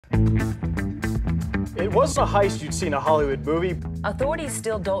It wasn't a heist you'd see in a Hollywood movie. Authorities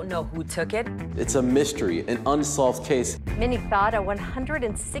still don't know who took it. It's a mystery, an unsolved case. Many thought a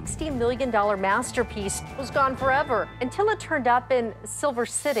 $160 million masterpiece was gone forever until it turned up in Silver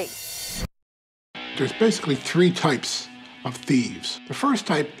City. There's basically three types of thieves. The first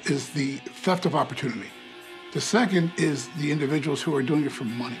type is the theft of opportunity. The second is the individuals who are doing it for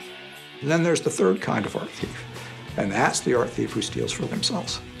money. And then there's the third kind of art thief, and that's the art thief who steals for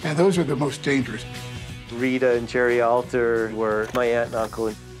themselves. And those are the most dangerous. Rita and Jerry Alter were my aunt and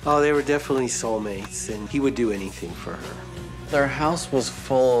uncle. Oh, they were definitely soulmates, and he would do anything for her. Their house was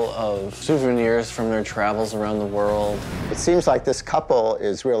full of souvenirs from their travels around the world. It seems like this couple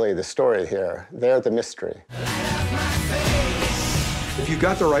is really the story here. They're the mystery. If you've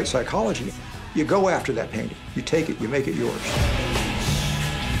got the right psychology, you go after that painting. You take it, you make it yours.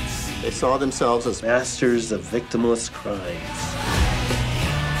 They saw themselves as Masters of victimless crimes.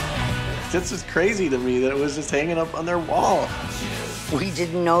 This is crazy to me that it was just hanging up on their wall. We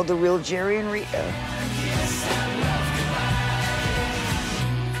didn't know the real Jerry and Rita.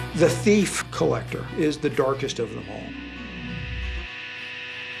 The thief collector is the darkest of them all.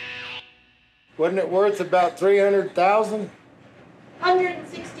 Wasn't it worth about 300,000?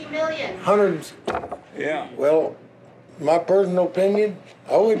 160 million. Yeah. Well, my personal opinion,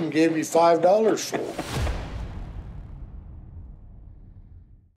 I wouldn't give you $5 for it.